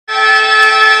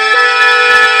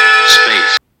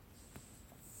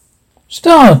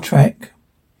Star Trek,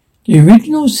 the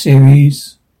original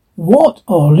series. What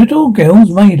are little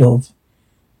girls made of?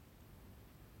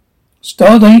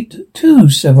 Stardate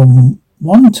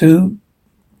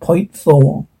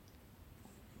 2712.4.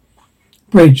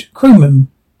 Bridge,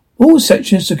 crewman. All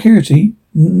section security.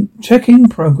 Checking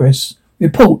progress.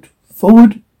 Report.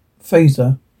 Forward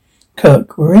phaser.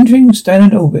 Kirk, we're entering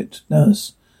standard orbit.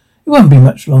 Nurse, it won't be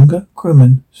much longer.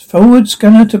 Crewman, forward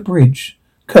scanner to bridge.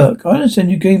 Kirk, I understand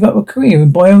you gave up a career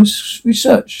in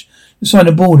bio-research to sign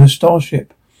aboard a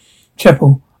starship.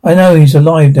 Chapel, I know he's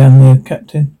alive down there,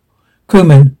 Captain.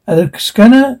 Crewman, add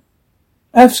scanner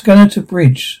to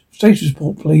bridge. Status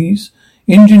report, please.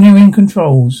 Engineering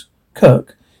controls.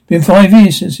 Kirk, been 5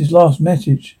 years since his last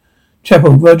message.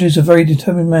 Chapel, Roger's a very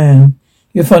determined man.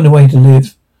 He'll find a way to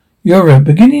live. Yura,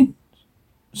 beginning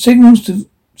signals to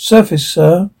surface,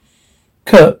 sir.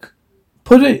 Kirk,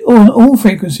 put it on all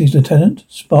frequencies, Lieutenant.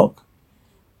 Spock.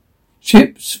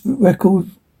 Ship's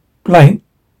record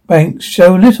banks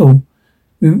show little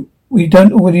we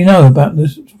don't already know about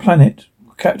this planet.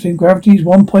 Captain, gravity is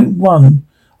 1.1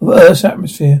 of Earth's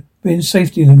atmosphere, within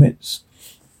safety limits.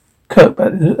 Kirk,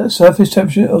 the surface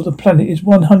temperature of the planet is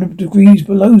 100 degrees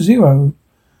below zero.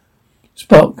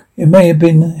 Spock, it may have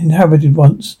been inhabited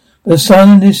once, but the sun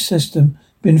in this system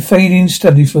has been fading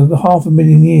steadily for over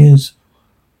 500,000 years.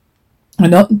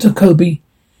 And Dr. Kobe,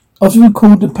 often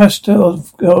called the pastor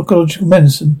of ecological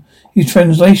medicine, his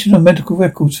translation of medical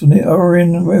records from the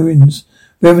Orion ruins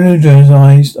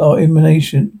revolutionized our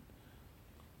emanation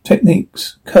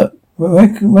techniques. Kirk,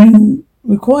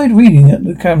 required reading at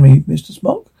the academy, Mr.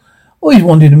 Spock. Always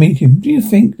wanted to meet him. Do you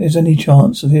think there's any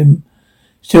chance of him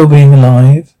still being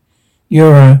alive?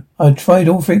 Yura, I tried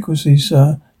all frequencies,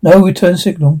 sir. No return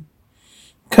signal.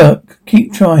 Kirk,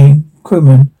 keep trying.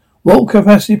 Crewman, warp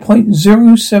capacity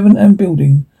 0.07 and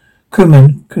building.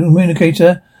 Crewman,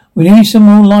 communicator, we need some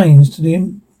more lines to the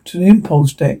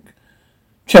impulse deck.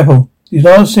 Chapel, the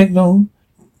last signal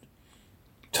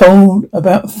told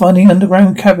about finding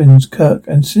underground cabins, Kirk,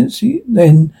 and since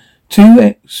then 2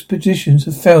 expeditions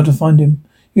have failed to find him.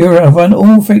 Yura, I've run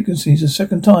all frequencies a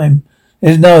second time.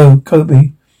 There's no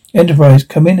Kobe. Enterprise,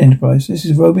 come in, Enterprise. This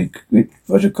is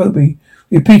Roger Kobe.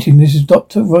 Repeating, this is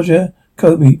Dr. Roger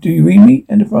Kobe. Do you read me,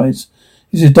 Enterprise?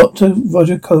 This is Dr.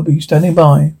 Roger Kobe, standing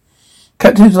by.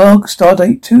 Captain's log,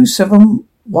 stardate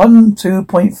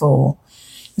 2712.4.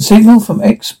 The signal from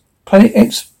Planet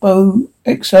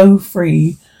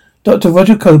XO3, Dr.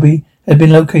 Roger Kobe, had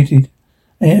been located.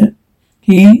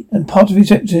 He and part of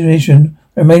his expedition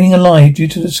remaining alive due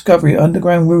to the discovery of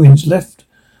underground ruins left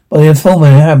by the former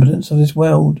inhabitants of this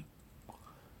world.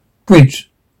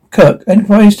 Bridge. Kirk,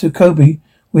 Enterprise to Kobe,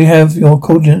 we have your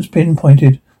coordinates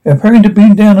pinpointed. We are preparing to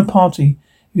beam down a party.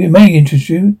 If it may interest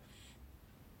you,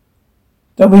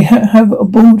 that we have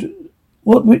aboard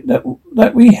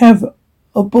that we have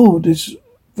aboard this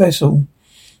vessel.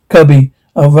 Kobe,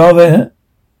 a rather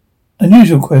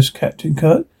unusual request, Captain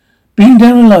Kirk. Being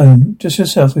down alone, just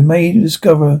yourself, we may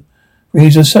discover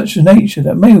reasons of such a nature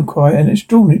that may require an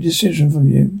extraordinary decision from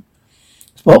you.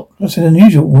 Spock, that's an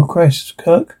unusual request,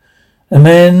 Kirk. The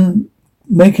man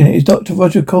making it is Dr.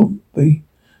 Roger Kobe.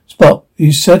 Spock,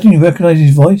 you certainly recognize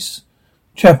his voice?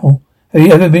 Chapel, have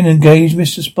you ever been engaged,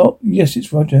 Mr. Spock? Yes,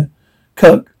 it's Roger.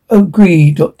 Kirk,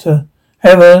 agree, Doctor.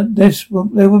 However,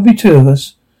 there will be 2 of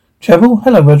us. Chapel,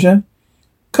 hello, Roger.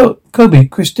 Kobe,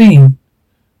 Christine.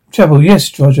 Chapel,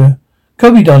 yes, Roger.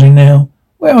 Kobe, darling, now.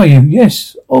 Where are you?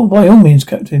 Yes. Oh, by all means,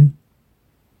 Captain.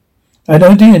 I had no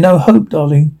idea, no hope,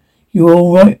 darling. You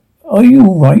all right? Are you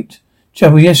all right?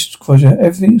 Chapel, yes, Roger.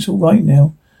 Everything's all right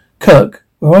now. Kirk,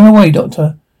 we're on our way,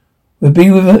 Doctor. We'll be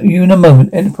with you in a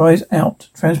moment. Enterprise out.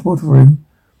 Transport room.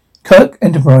 Kirk,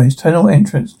 Enterprise. Tunnel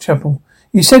entrance. Chapel.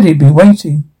 He said he'd be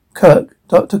waiting. Kirk,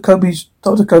 Dr. Kobe.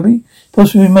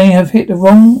 Possibly may have hit the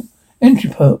wrong entry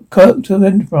port. Kirk to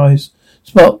Enterprise.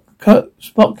 Spock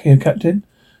here, Captain.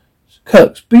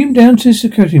 Kirk, beam down to the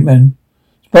security man.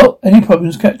 Spock, any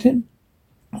problems, Captain?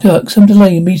 Kirk, some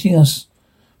delay in meeting us.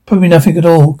 Probably nothing at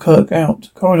all. Kirk, out.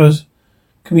 Corridors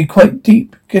can be quite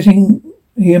deep. Getting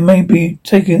here may have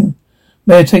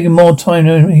taken more time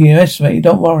than he estimated.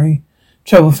 Don't worry.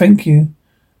 Trouble, thank you.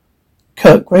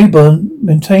 Kirk, Rayburn,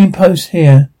 maintain post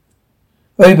here.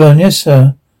 Rayburn, yes,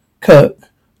 sir. Kirk,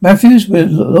 Matthews will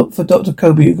look for Dr.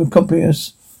 Kobe who can accompany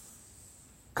us.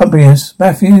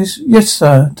 Matthews, yes,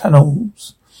 sir.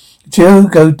 Tunnels. Joe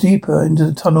go deeper into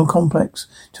the tunnel complex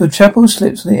till Chapel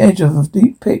slips on the edge of a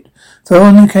deep pit.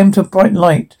 Thoroughly came to a bright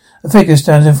light. A figure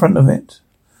stands in front of it.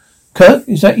 Kirk,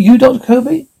 is that you, Dr.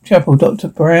 Kobe? Chapel, Dr.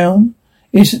 Brown.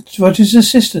 It's Roger's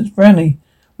assistant, Brownie.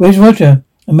 Where's Roger?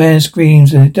 A man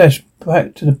screams and dashes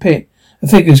back to the pit The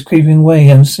figure's creeping away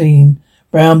unseen.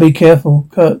 Brown, be careful.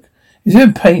 Kirk, is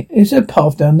there a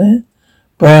path down there?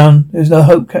 Brown, there's no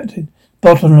hope, Captain.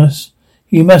 Bottomless.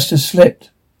 You must have slipped.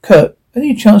 Kirk,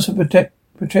 any chance of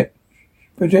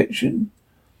projection?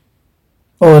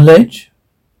 Or a ledge?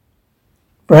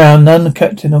 Brown, none,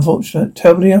 Captain. Unfortunate.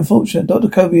 Terribly unfortunate. Dr.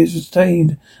 Kobe has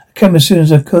sustained. I came as soon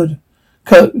as I could.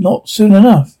 Kirk, not soon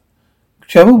enough.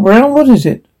 Chapel, Brown, what is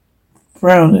it?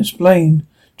 Brown, explain.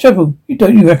 Chapel,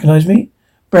 you recognize me?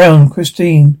 Brown,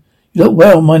 Christine. You look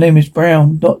well. My name is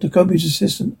Brown, Dr. Kobe's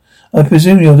assistant. I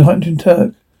presume you're the hunting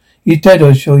Turk. He's dead, I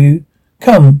assure you.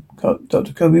 Come,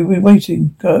 Dr. Kobe, we're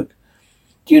waiting. Kirk,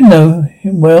 do you know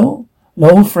him well? An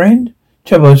old friend?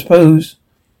 Chapel, I suppose.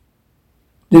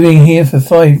 Living here for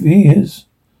 5 years.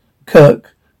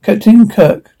 Kirk, Captain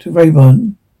Kirk to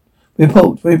Rayburn.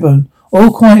 Report, Rayburn.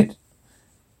 All quiet.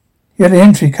 You're the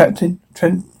entry, Captain.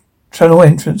 Channel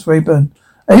entrance, Rayburn.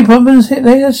 Any problems hit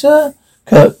there, sir?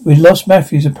 Kirk, we lost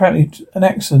Matthews, apparently an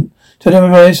accident.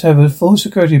 Televised have a full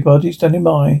security party standing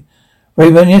by.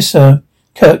 Rayburn, yes, sir.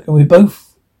 Kirk, and we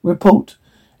both report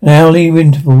in hourly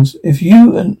intervals. If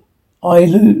you and I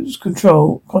lose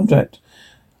contact.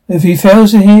 If he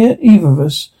fails to hear either of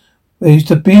us, he's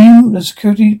to beam the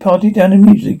security party down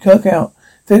immediately. Kirk out.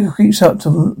 Figure creeps up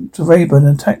to Rayburn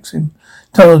and attacks him.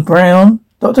 Tells Brown,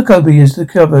 Dr. Kobe has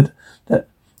discovered that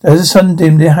as the sun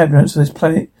dimmed, the inhabitants of this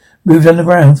planet moved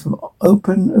underground from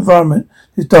open environment to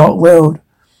this dark world.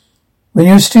 When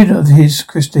you're a student of his,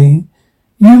 Christine,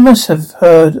 you must have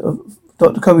heard of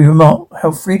Dr. Kobe remark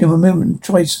how freedom of movement and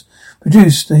choice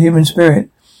produce the human spirit.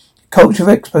 Culture of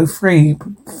Expo 3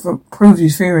 proves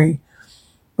his theory.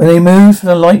 When they moved from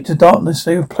the light to darkness,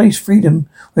 they replaced freedom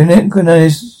with an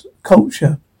organized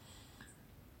culture.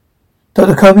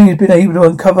 Dr. Kobe has been able to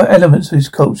uncover elements of his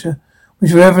culture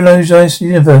which revolutionized the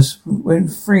universe when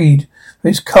freed from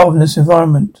its carbonless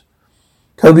environment.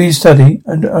 Kobe's study,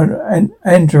 and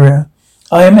Andrea.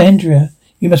 I am Andrea.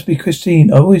 You must be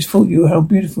Christine. I always thought how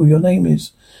beautiful your name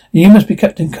is. And you must be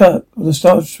Captain Kirk of the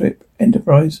Starship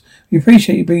Enterprise. We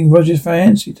appreciate you bringing Roger's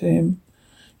fancy to him.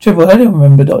 Triple, I don't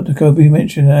remember Dr. Kobe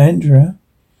mentioning Andrea.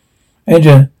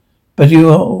 Andrea, but you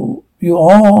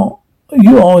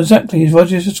are exactly as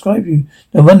Roger described you.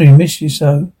 No wonder he missed you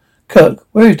so. Kirk,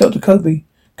 where is Dr. Kobe?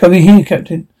 Kobe here,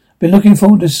 Captain. Been looking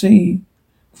forward to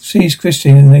sees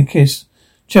Christine and they kiss.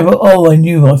 Trevor, I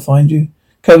knew I'd find you.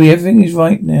 Kobe, everything is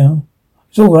right now.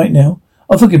 It's all right now.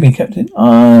 Oh, forgive me, Captain.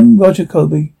 I'm Roger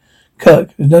Kobe. Kirk,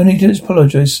 there's no need to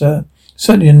apologize, sir.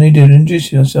 Certainly no need to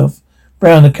introduce yourself.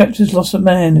 Brown, the captain's lost a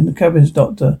man in the cabin's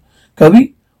doctor.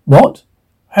 Kobe? What?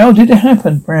 How did it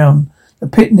happen, Brown? The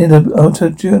pit near the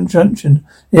Alta Junction.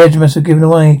 The edge must have given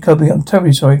away. Kobe, I'm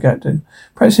terribly sorry, Captain.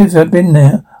 Perhaps if I'd been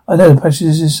there, I know the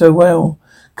passages so well.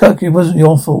 Kirk, it wasn't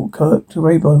your fault, Kirk, to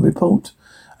Rayburn report.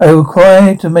 I was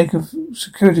required to make a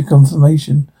security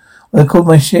confirmation. When I called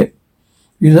my ship.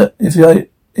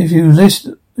 If you list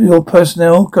your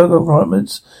personnel, cargo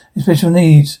requirements, and special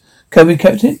needs. Kobe,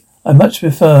 Captain, I much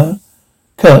prefer.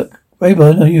 Kirk,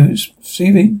 Rayburn, are you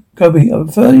receiving? Kobe, I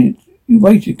prefer you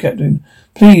waited, Captain.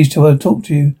 Please, till I talk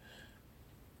to you.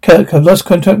 Kirk, I've lost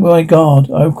contact with my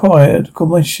guard. I require to call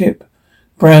my ship.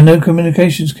 Brown, no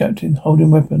communications, Captain.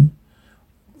 Holding weapon.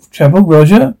 Chapel,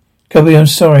 Roger? Kobe, I'm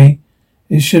sorry.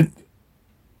 If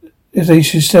they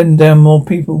should send down more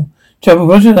people. Chapel,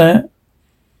 Roger that.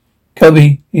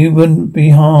 Kobe, you wouldn't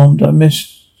be harmed. I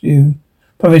miss you.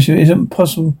 Promise you, it isn't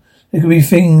possible. There could be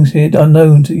things here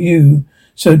unknown to you.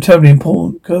 So terribly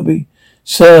important, Kobe.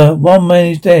 Sir, one man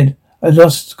is dead. I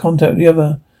lost contact with the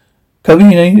other. Kobe,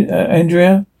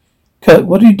 Andrea? Kirk,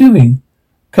 what are you doing?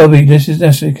 Kobe, this is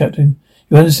necessary, Captain.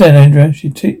 You understand, Andrea? She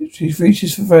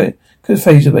reaches for the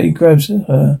phaser, but he grabs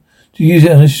her to use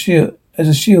it as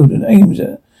a shield and aims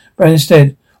at Brown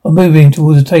instead of moving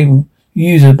towards the table. You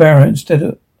use a barrel instead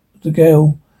of the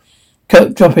gale.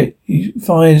 Kirk, drop it. He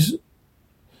fires.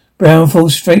 Brown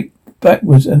falls straight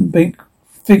backwards and big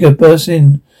figure bursts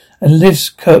in and lifts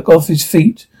Kirk off his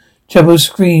feet. Chapel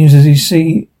screams as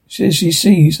she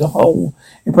sees the hole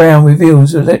in Brown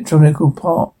reveals electronical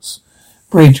parts.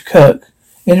 Bridge, Kirk.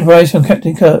 Enterprise from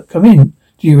Captain Kirk. Come in.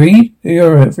 Do you read?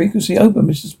 Your frequency open,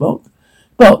 Mr. Spock.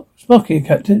 Spock here,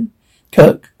 Captain.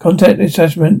 Kirk. Contact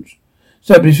attachment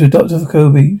established with Dr.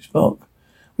 Kobe. Spock.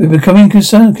 We're becoming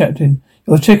concerned, Captain.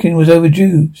 Your check-in was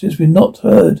overdue since we've not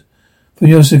heard from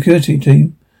your security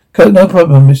team. Kirk, no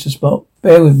problem, Mr. Spock.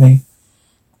 Bear with me.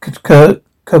 Kirk,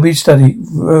 Kobe study,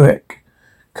 Rurik.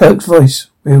 Kirk's voice.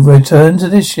 We'll return to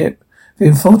this ship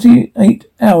within 48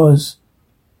 hours.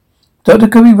 Dr.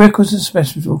 Kobe records and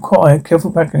specimens require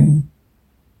careful packing.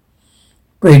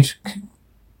 Bridge.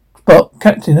 Spock,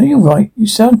 Captain, are you right? You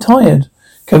sound tired.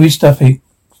 Kobe study.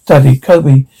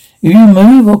 Kobe, if you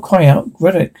move or cry out,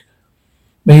 Reddick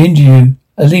may injure you.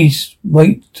 At least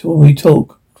wait till we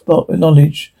talk. Spot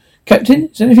knowledge. Captain,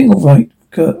 is anything all right?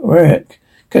 Reddick.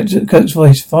 Kirk's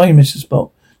voice. Fine, Mr.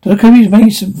 Spock. Dr. Kobe's made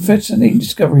some fascinating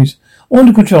discoveries.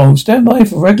 Under control. Stand by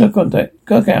for regular contact.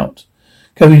 Kirk out.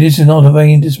 Kobe, this is not a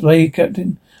vain display,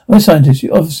 Captain. I'm a scientist.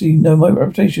 You obviously know my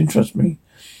reputation. Trust me.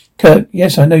 Kirk,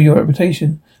 yes, I know your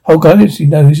reputation. Whole galaxy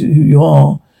knows who you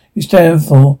are. You stand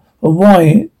for. But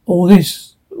why all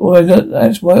this? Well,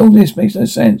 that's why all this makes no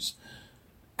sense.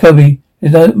 Kobe,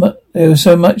 there is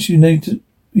so much you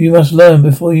must learn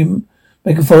before you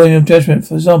make a following judgment.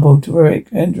 For example, to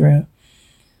Andrea's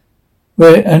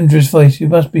voice. You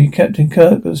must be Captain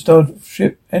Kirk of the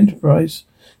Starship Enterprise.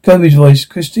 Kobe's voice.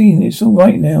 Christine, it's all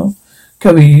right now.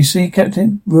 Kobe, you see,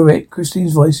 Captain? Rurik.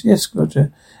 Christine's voice. Yes,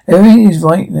 Roger. Everything is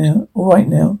right now. All right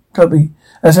now. Kobe,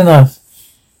 that's enough.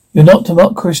 You're not to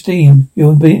mock Christine.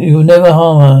 You'll never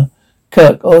harm her.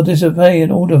 Kirk, or disobey an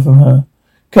order from her.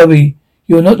 Kobe,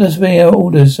 you will not disobey our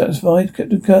orders. Satisfied,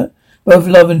 Captain Kirk? Both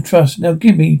love and trust. Now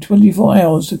give me 24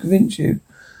 hours to convince you.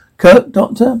 Kirk,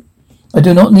 Doctor? I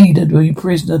do not need a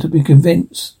prisoner to be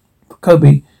convinced.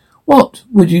 Kobe, what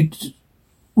would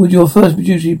your first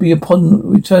duty be upon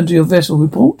return to your vessel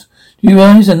report? Do you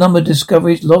realize the number of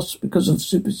discoveries lost because of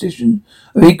superstition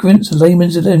or ignorance, a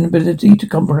layman's inability to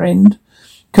comprehend?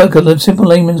 Kirk, a simple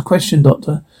layman's question,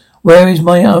 Doctor. Where is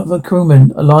my other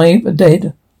crewman? Alive or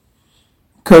dead?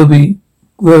 Kobe,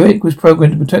 Rurik was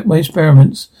programmed to protect my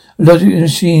experiments. A logical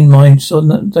machine mind saw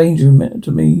no danger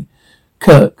to me.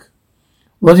 Kirk,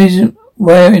 where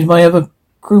is my other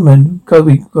crewman?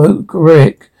 Kobe,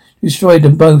 Rurik destroyed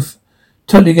them both.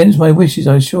 Totally against my wishes,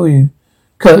 I assure you.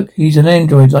 Kirk, he's an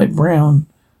android like Brown.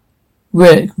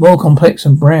 Rurik, more complex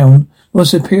than Brown, more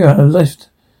superior. I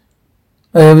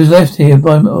was left here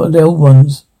by the old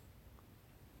ones.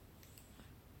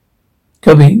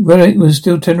 Kobe, Reddick was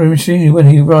still tendering machinery when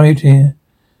he arrived here.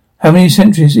 How many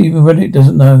centuries even Reddick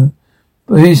doesn't know.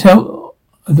 But with his help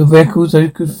of the records they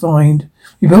could find,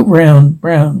 we built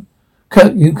Brown.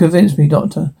 Kirk, you convinced me,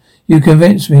 Doctor. You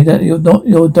convinced me that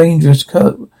you're dangerous.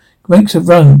 Kirk makes a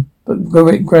run, but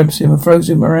Reddick grabs him and throws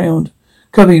him around.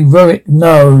 Kobe, Reddick,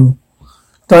 no.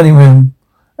 Dining room.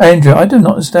 Andrea, I do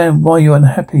not understand why you're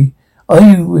unhappy. Are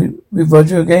you with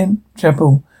Roger again?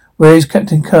 Chapel. Where is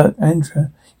Captain Kirk?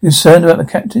 Andrea. You concerned about the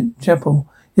captain? Chapel.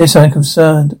 Yes, I'm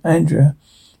concerned. Andrea.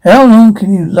 How long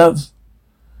can you love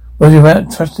Roger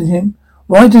without trusting him?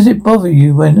 Why does it bother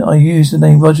you when I use the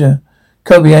name Roger?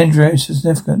 Kobe, Andrea is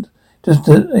significant.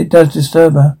 It does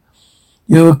disturb her.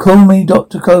 You will call me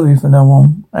Dr. Kobe from now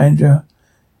on, Andrea.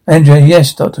 Andrea,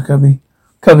 yes, Dr. Kobe.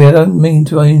 Kobe, I don't mean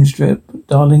to eavesdrop,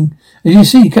 darling. As you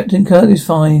see, Captain Kirk is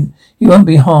fine. He won't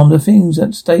be harmed. The things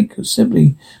at stake are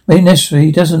simply made necessary.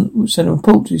 He doesn't send a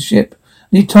report to his ship.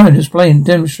 I need time to explain and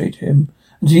demonstrate to him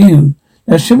and to you.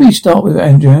 Now, shall we start with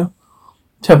Andrea?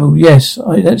 Chapel, yes.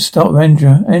 Let's start with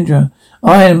Andrea. Andrea,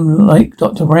 I am like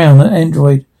Dr. Brown, an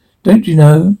android. Don't you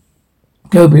know?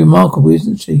 Kobe, remarkable,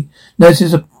 isn't she?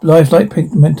 Notice a lifelike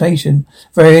pigmentation,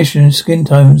 variation in skin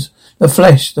tones. The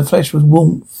flesh was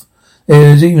warmth.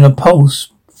 There was even a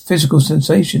pulse, physical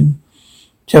sensation.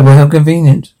 Chapel, how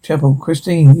convenient. Chapel,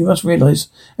 Christine, you must realize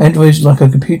Android is like a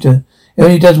computer. It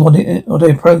only does what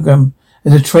they program.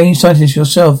 As a trained scientist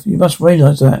yourself, you must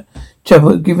realize that.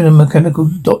 Chapel, given a mechanical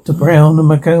Dr. Brown and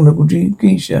mechanical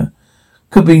Geisha,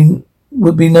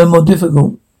 would be no more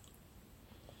difficult.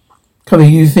 Kobe,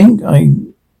 you think I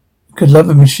could love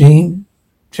a machine?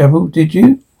 Chapel, did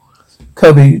you?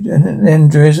 Kobe, and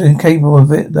Andrea is incapable of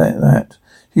that.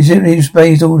 She simply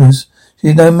obeys orders. She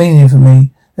has no meaning for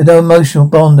me. There's no emotional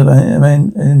bond of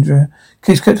Andrea.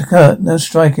 Kiss Captain Kirk, no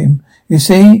strike him. You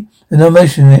see? There's no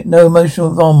emotion in it, no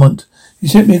emotional involvement. She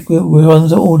simply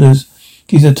runs the orders.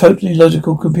 She's a totally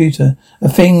logical computer. A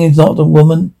thing is not a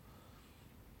woman.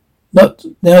 Now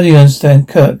do you understand,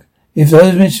 Kirk? If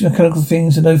those mechanical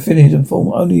things have no feelings and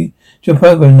form only to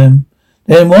program them,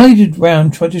 then why did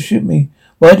Brown try to shoot me?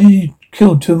 Why did you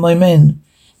kill two of my men?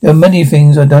 There are many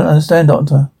things I don't understand,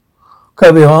 Doctor.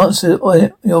 Kobe, I'll answer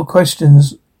all your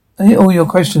questions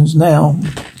now.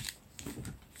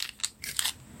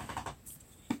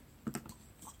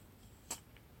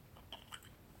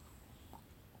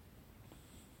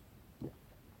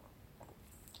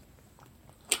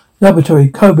 Laboratory,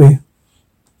 Kobe.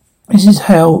 This is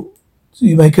how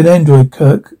you make an android.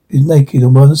 Kirk is naked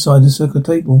on one side of the circle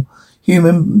table.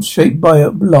 Human shaped by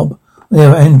a blob. On the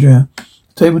other, Andrea.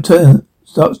 The table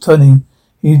starts turning.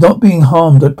 He's not being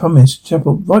harmed, I promise.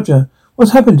 Chapel, Roger,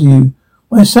 what's happened to you?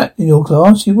 When I sat in your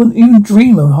class, you wouldn't even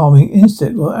dream of harming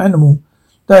insect or animal.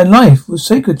 That life was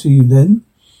sacred to you then.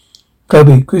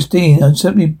 Kobe, Christine had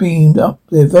simply beamed up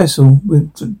their vessel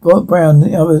with Brown and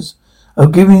the others,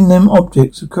 of giving them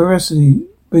objects of curiosity,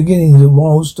 beginnings of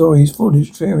wild stories,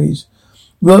 foolish theories.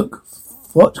 Rook,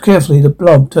 watch carefully. The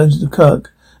blob turns to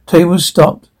Kirk. Table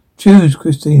stopped. Choose,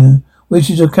 Christina. Which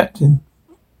is your captain?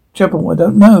 Chapel, I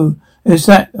don't know. It's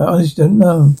that. I honestly don't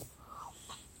know.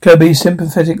 Kirby's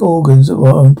sympathetic organs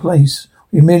were in place.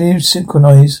 We merely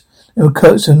synchronized. They were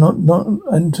Kirk's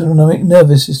autonomic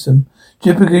nervous system,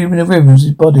 duplicating the rhythms of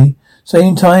his body.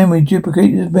 Same time, we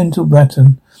duplicated his mental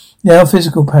pattern. Now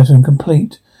physical pattern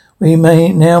complete. We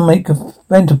may now make a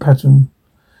mental pattern.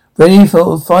 Ready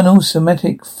for final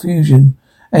somatic fusion.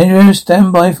 Andrew,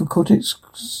 stand by for cortex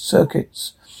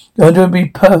circuits. Andrew would be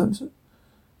perfect.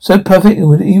 So perfect it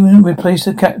would even replace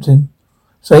the captain.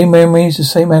 Same memories, the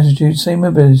same attitude, same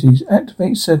abilities.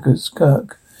 Activate circuits,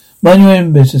 Kirk. Mind your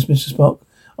own business, Mr. Spock.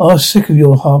 I'm sick of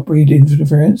your half-breed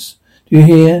interference. Do you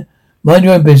hear? Mind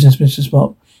your own business, Mr.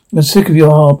 Spock. I'm sick of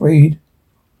your half-breed.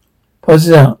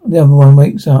 Passes out. The other one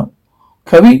wakes up.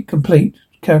 Kirby, complete.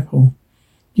 Capital.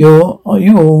 Are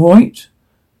you all right?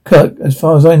 Kirk, as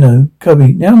far as I know.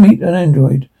 Kirby, now meet an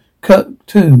android. Kirk,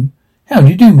 too. How do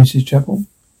you do, Mrs. Chapel?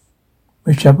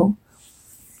 Miss Chapel?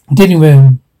 Dining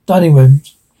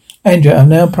rooms. Andrew, I'm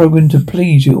now programmed to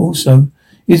please you also.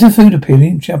 Is the food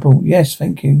appealing? Chapel, yes,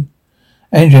 thank you.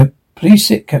 Andrew, please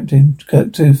sit, Captain.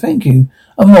 Kirk, too, thank you.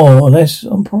 I'm more or less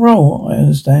on parole, I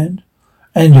understand.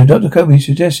 Andrew, Dr. Kobe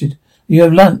suggested you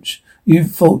have lunch. You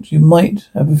thought you might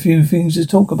have a few things to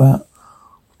talk about.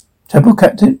 Chapel,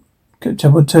 Captain?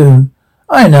 Chapel, too.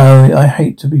 I know, I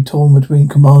hate to be torn between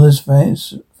commanders,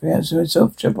 fancy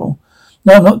myself, Chapel.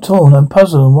 No, I'm not torn. I'm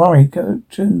puzzled and worried,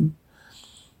 too.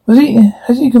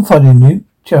 Has he confided in you?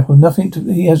 Chapel, nothing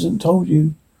he hasn't told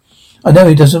you. I know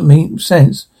it doesn't make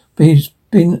sense, but he's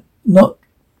not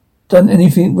done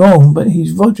anything wrong, but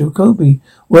he's Roger Kobe,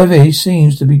 whatever he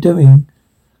seems to be doing.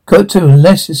 Kurt too,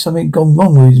 unless there's something gone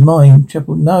wrong with his mind.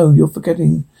 Chapel, no, you're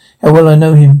forgetting how well I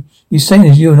know him. He's same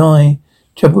as you and I.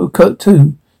 Chapel, Kurt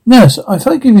too. Nurse, if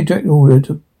I give you direct order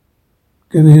to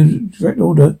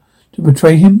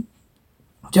betray him,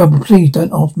 Chapel, please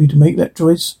don't ask me to make that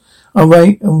choice.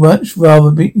 I'd much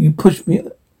rather you push me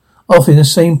off in the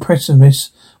same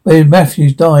precipice where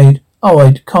Matthews died. Oh,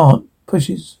 I can't.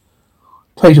 Pushes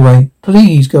plate away.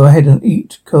 Please go ahead and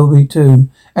eat. Kobe too.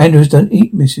 Andrews don't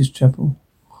eat, Mrs. Chapel.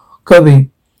 Kobe,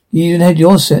 he even has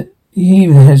your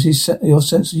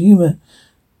sense of humor.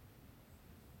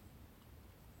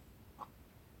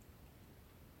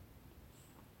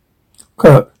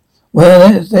 Kirk,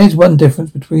 well, there's one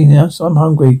difference between us. I'm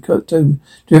hungry. Kirk too.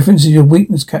 The difference is your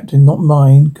weakness, Captain, not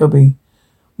mine. Kobe,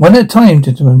 one at a time,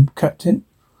 gentlemen. Captain.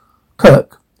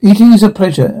 Kirk, eating is a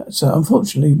pleasure, sir.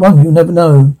 Unfortunately, one you'll never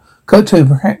know. Kirk too,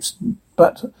 perhaps,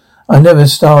 but I never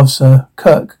starve, sir.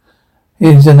 Kirk,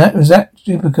 he's an exact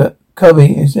duplicate. Kobe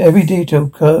is every detail.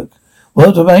 Kirk,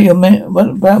 what about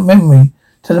memory?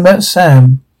 Tell him about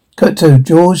Sam. Kirk too,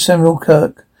 George Samuel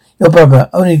Kirk, your brother.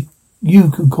 Only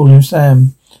you can call him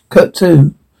Sam. Kirk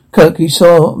too. Kirk, he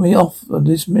saw me off on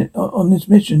this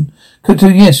mission. Kirk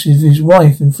too, yes, with his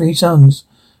wife and 3 sons.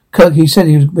 Kirk, he said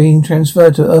he was being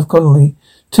transferred to Earth Colony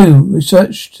 2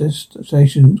 research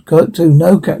station. Kirk too,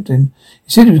 no, Captain. He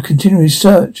said he was continuing his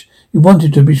search. He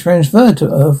wanted to be transferred to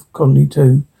Earth Colony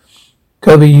 2.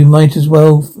 Kirby, you might as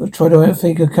well try to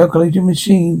outthink a calculating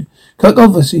machine. Kirk,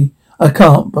 obviously, I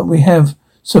can't, but we have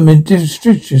some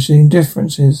interesting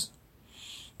differences.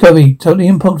 Kirby, totally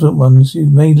important ones. You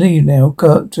may leave now.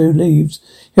 Kirk too leaves.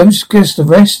 You haven't guessed the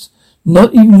rest?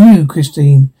 Not even you,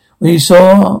 Christine. What you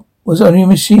saw was only a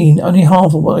machine, only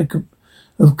half of what I could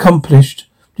have accomplished.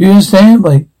 Do you understand?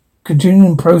 By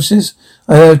continuing process,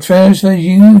 I have transferred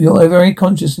you, your very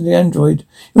conscious in the android,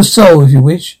 your soul, if you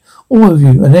wish, all of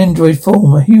you, an android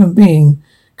form, a human being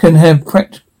can have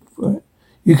practically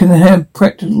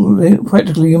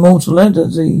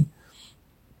immortality.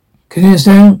 Can you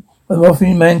understand? Of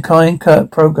offering mankind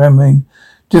programming,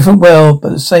 different world,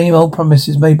 but the same old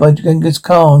promises made by Genghis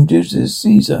Khan, Julius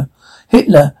Caesar,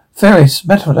 Hitler, Ferris,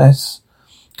 Metalas.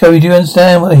 Can we do you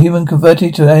understand what a human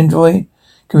converted to an android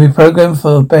can be programmed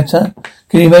for better?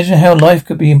 Can you imagine how life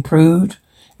could be improved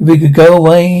if we could do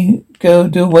away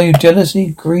with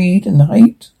jealousy, greed, and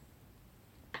hate?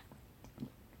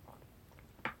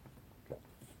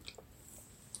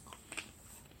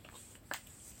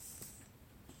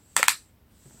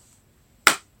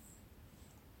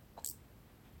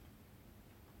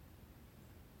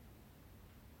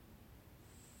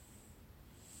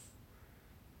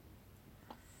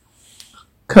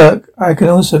 Kirk, it can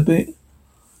also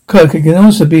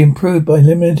be improved by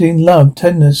limiting love,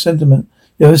 tenderness, sentiment.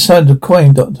 The other side of the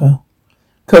coin, Doctor.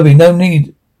 Kobe, no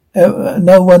need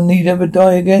no one need ever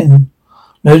die again.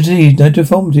 No disease, no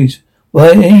deformities.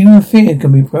 Well, even fear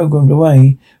can be programmed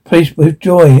away, replaced with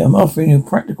joy. I'm offering you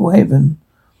practical heaven,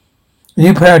 a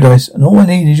new paradise, and all I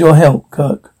need is your help,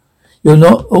 Kirk. You're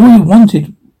not all you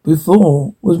wanted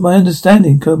before was my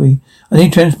understanding, Kirby. I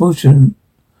need transportation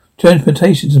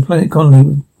to planet colony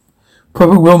with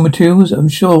proper raw materials. I'm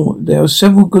sure there are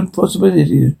several good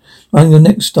possibilities among your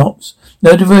next stops.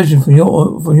 No diversion from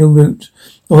your route.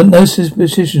 I want no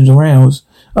suspicions aroused.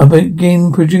 I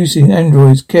begin producing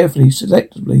androids carefully,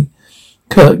 selectively.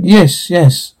 Kirk,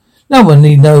 yes. No one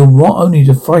need know what, only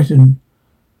to frighten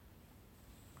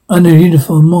under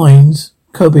uniform minds.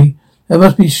 Kirby, they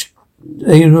must be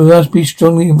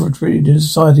strongly infiltrated in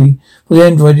society, for the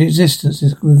android existence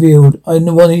is revealed. I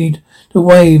need no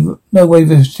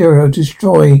wave of stereo to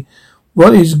destroy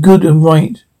what is good and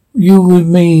right. You with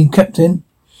me, Captain.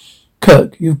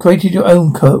 Kirk, you've created your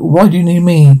own, Kirk. Why do you need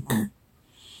me?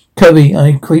 Kirby,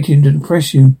 I created him to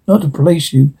impress you, not to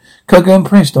police you. Kirk, I'm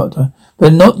impressed, Doctor,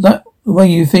 but not that the way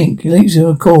you think. He leaps in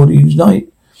a cord,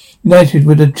 united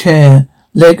with a chair,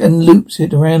 leg, and loops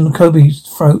it around Kirby's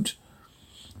throat.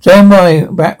 Stand by,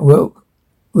 back, Rook,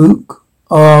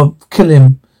 or kill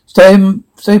him.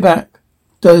 Stay back.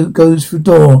 Goes through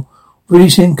door,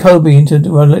 releasing Kirby into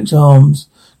the Relic's arms.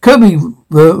 Kirby,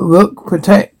 Rook,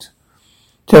 protect.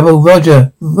 Chapel,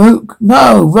 Roger. Rook,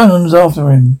 no, runs after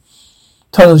him.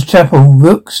 Tunnels, Chapel.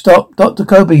 Rook, stop. Dr.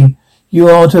 Kirby, you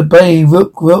are to obey.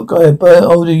 Rook, I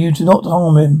order you to not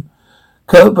harm him.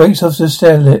 Kirk breaks off the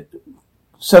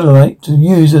satellite to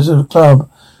use as a club.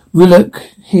 Rook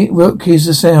hears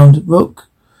the sound. Rook.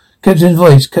 Captain's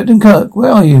voice. Captain Kirk,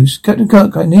 where are you? Captain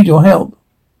Kirk, I need your help.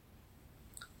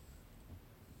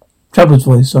 Chapel's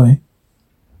voice, sorry.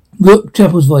 Rook,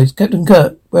 Chapel's voice. Captain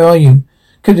Kirk, where are you?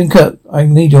 Captain Kirk, I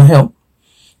need your help.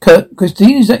 Kirk,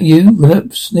 Christine, is that you?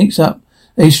 Rook sneaks up.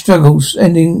 They struggle,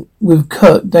 ending with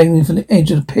Kirk dangling from the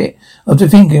edge of the pit. After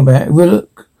thinking about it,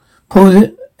 Rook pulls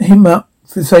him up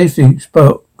for safety.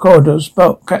 Spock, corridor,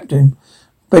 Spock, Captain.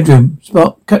 Bedroom,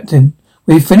 Spock, Captain.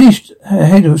 We finished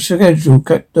ahead of schedule,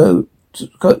 Cut 2.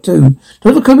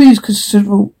 Dr. Kirby's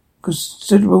considerable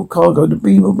cargo to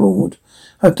beam aboard.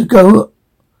 Have to go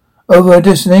over a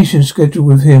destination schedule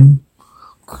with him.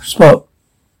 Spock.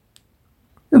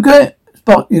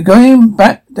 You're going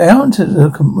back down to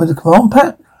with the command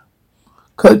pack?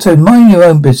 Kirk said, mind your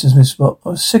own business, Miss Spock.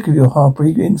 I'm sick of your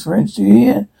half-breed interference. Do you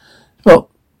hear? Spock.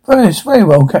 Very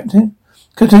well, Captain.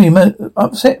 Continue,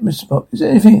 upset, Mr. Spock. Is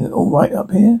anything all right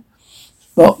up here?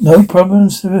 Spock, no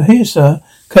problems here, sir.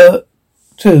 Kirk,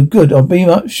 too. Good. I'll beam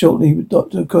up shortly with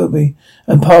Dr. Kirby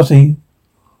and party.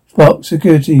 Spock,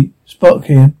 security. Spock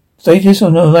here. Status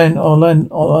on the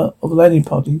landing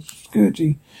party.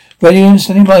 Security. Ready and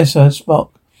standing by, sir.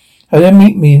 Spock. Have them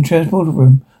meet me in transporter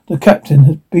room. The captain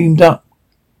has beamed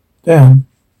down.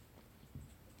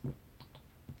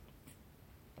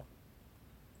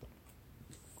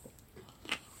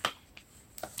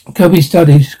 Kirby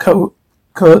studies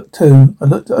Kirk too. I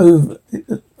looked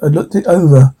it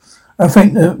over. I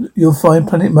think that you'll find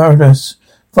Planet Mardus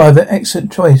an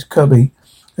excellent choice, Kirby.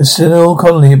 A still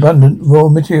colony abundant raw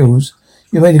materials.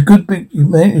 You made a good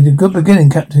beginning,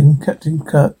 Captain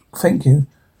Kirk. Thank you.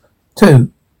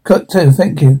 Kirk too,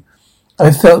 thank you.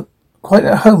 I felt quite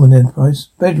at home on Enterprise.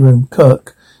 Bedroom,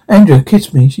 Kirk. Andrea,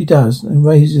 kiss me. She does, and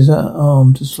raises her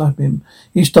arm to slap him.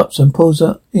 He stops and pulls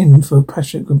her in for a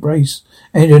passionate embrace.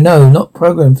 Andrea, no, not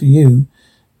programmed for you.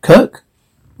 Kirk?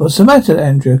 What's the matter,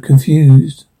 Andrea?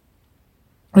 Confused.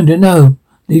 Andrea, no.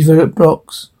 These red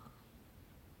blocks.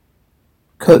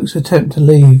 Kirk's attempt to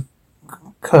leave.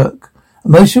 Kirk.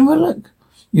 Emotion, Relic?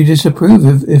 You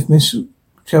disapprove if Miss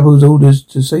Chapel's orders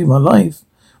to save my life.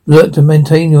 Relic to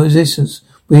maintain your existence.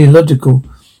 Be illogical.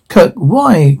 Kirk,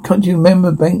 why? Can't you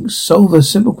remember Banks solve a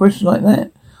simple question like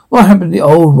that? What happened to the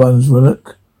old ones,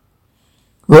 Relic?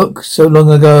 Look, so long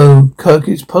ago, Kirk,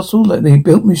 it's possible that they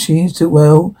built machines too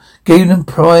well, gave them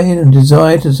pride and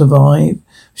desire to survive.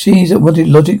 Machines that wanted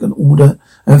logic and order,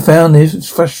 and found they was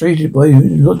frustrated by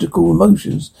illogical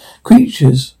emotions.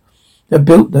 Creatures that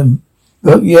built them.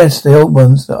 Look, yes, the old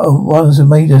ones, the ones who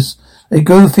made us. They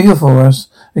grew fear for us,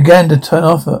 began to turn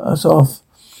us off.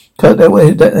 Kirk,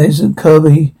 that isn't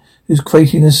Kirby who's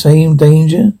creating the same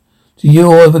danger to you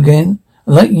all over again.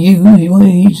 And like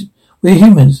we're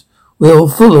humans. We're all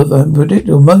full of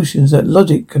unpredictable emotions that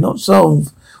logic cannot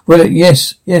solve. Well,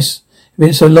 yes. It's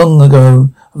been so long ago.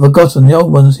 I've forgotten the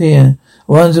old ones here.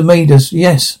 The ones who made us.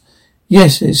 Yes,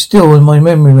 it's still in my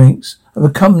memory banks.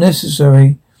 I've become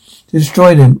necessary to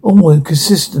destroy them. All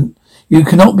inconsistent. You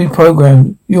cannot be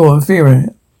programmed. You're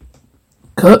inferior.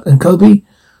 Kirk and Kobe,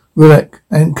 Relic,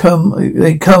 and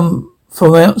they come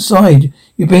from outside.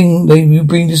 You bring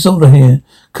disorder here.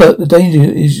 Kirk, the danger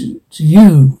is to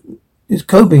you. It's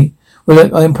Kobe. Well,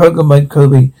 look, I am programmed by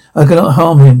Kobe. I cannot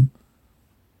harm him.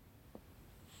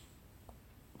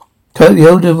 Kirk, the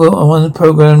older one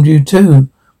programmed you too,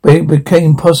 but it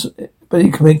became possible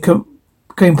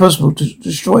to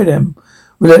destroy them.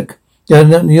 Well, look,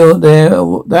 you're there.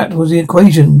 That was the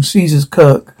equation. Caesar's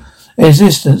Kirk.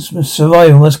 Existence,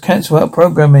 survival must cancel out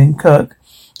programming. Kirk.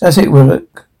 That's it,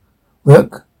 Willock.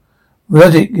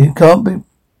 You can't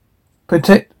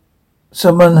protect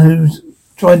someone who's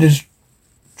trying to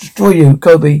destroy you,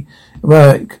 Kobe.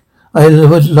 Relic. I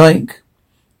would like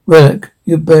Relic.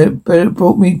 You better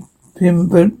brought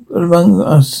him among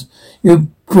us.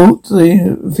 You brought the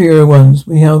inferior ones.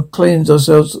 We have cleansed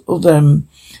ourselves of them.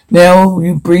 Now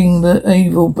you bring the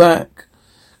evil back.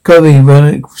 Kobe,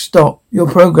 Relic, stop. You're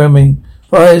programming.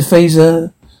 Fires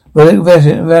phaser. Relic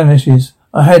vanishes.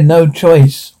 I had no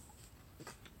choice.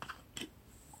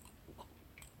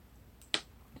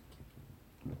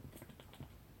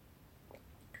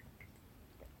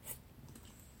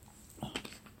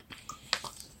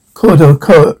 Corridor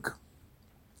Kirk.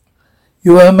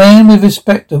 You are a man with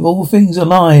respect of all things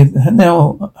alive.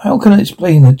 Now, how can I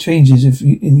explain the changes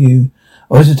in you?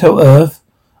 I was to tell Earth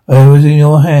I was in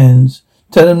your hands.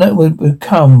 Tell them that would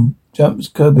come. Jumps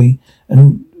Kobe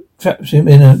and traps him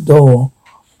in a door.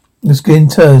 The skin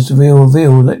turns to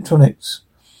reveal electronics.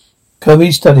 Kobe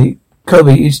study.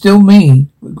 Kobe, it's still me.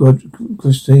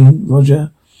 Christine,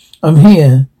 Roger. I'm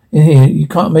here. In here. You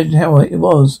can't imagine how it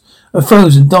was. I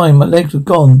froze and died. My legs were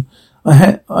gone. I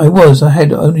had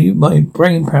only my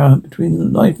brain power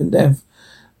between life and death.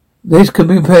 This could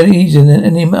be repaired easier than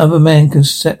any other man could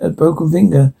set a broken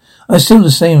finger. I'm still the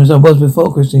same as I was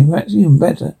before, Christine. Perhaps even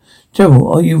better.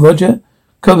 Gerald, are you Roger?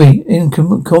 Kobe, in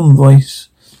calm voice.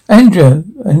 Andrea.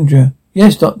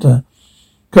 Yes, Doctor.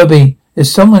 Kobe,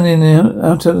 there's someone in the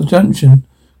outer junction.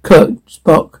 Kirk,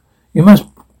 Spock. You must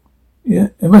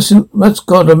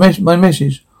got my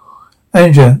message.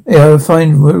 Andrea, I'll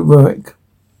find Rurik.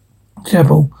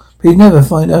 Chapel, but he'd never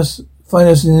find us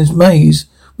in this maze.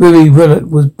 Really, Relic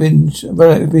had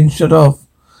been shut off.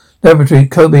 Laboratory,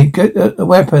 Kobe, get a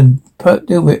weapon.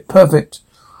 Deal with it. Perfect.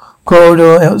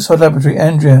 Corridor outside laboratory,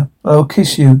 Andrea. I'll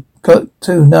kiss you. Cut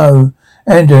too, no.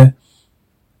 Andrea,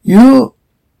 you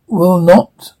will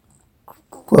not.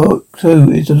 Well,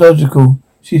 too, it's illogical.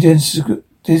 She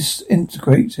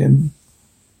disintegrates him.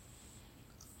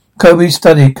 Kobe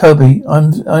study. Kobe,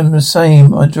 I'm the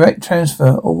same. I direct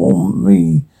transfer or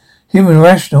me. Human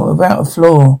rational without a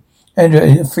flaw.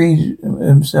 Andrea frees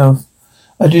himself.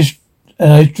 I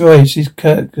droid. She's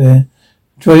Kirk there.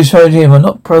 Droid showed him. I'm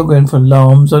not programmed for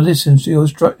alarms. I listen to your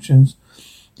instructions.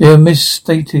 They are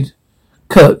misstated.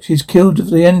 Kirk, she's killed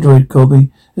the android, Kobe.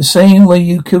 The same way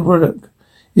you killed Roderick.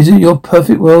 Is it your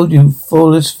perfect world, you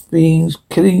flawless beings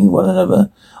killing one another?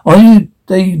 Are you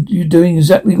doing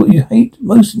exactly what you hate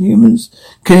most humans?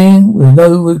 Killing with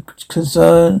no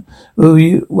concern.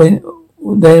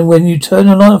 When you turn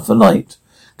a light for light.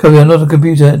 Kobe, I'm not a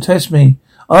computer. Test me.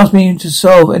 Ask me to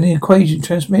solve any equation.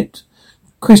 Transmit.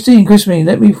 Christine,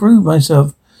 let me prove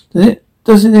myself.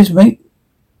 Does this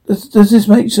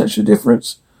make such a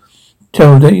difference?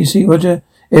 Gerald, don't you see, Roger?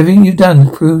 Everything you've done has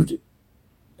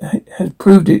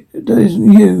proved it. That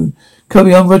isn't you.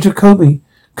 Kobe, I'm Roger Kobe.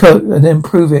 Kirk, and then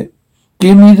prove it.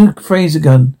 Give me the phaser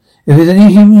gun. If there's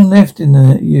any human left in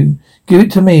you, give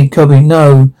it to me, Kobe.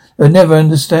 No, they'll never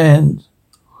understand.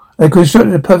 I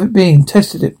constructed a perfect being,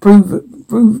 tested it, proved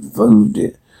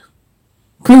it.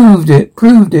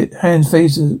 Hands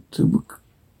faces to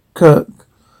Kirk.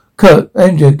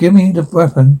 Andrea, give me the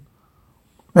weapon.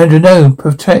 Andrea, no,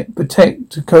 protect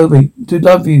to Kobe, to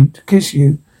love you, to kiss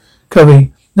you.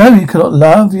 Kobe, no, you cannot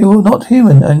love, you're not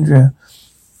human, Andrea.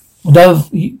 Love,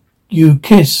 you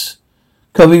kiss.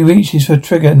 Kobe reaches for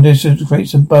trigger and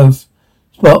disintegrates them both.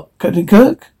 Spock, Captain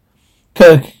Kirk?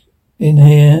 Kirk, in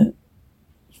here.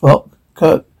 Spock,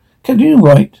 Kirk. Captain, you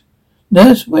right?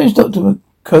 Nurse, where's Dr.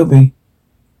 Kobe?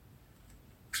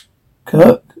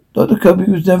 Kirk, Dr. Kobe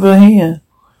was never here.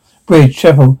 Bridge,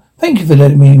 Chapel, thank you for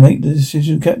letting me make the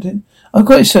decision, Captain. I'm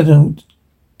quite certain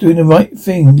doing the right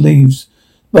thing. Leaves.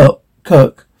 But,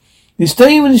 Kirk, you're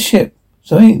staying with the ship,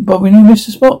 so ain't bothering you,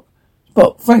 Mr. Spock?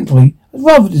 Spock, frankly, I'd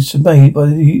rather dismayed by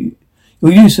your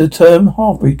use of the term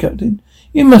half-breed, Captain.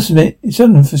 You must admit, it's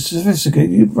an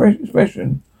unsophisticated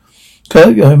expression.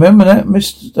 Kirk, I remember that,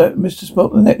 Mr.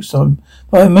 Spock, the next time.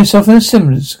 I find myself in a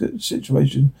similar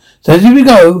situation. So here we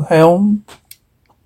go, helm.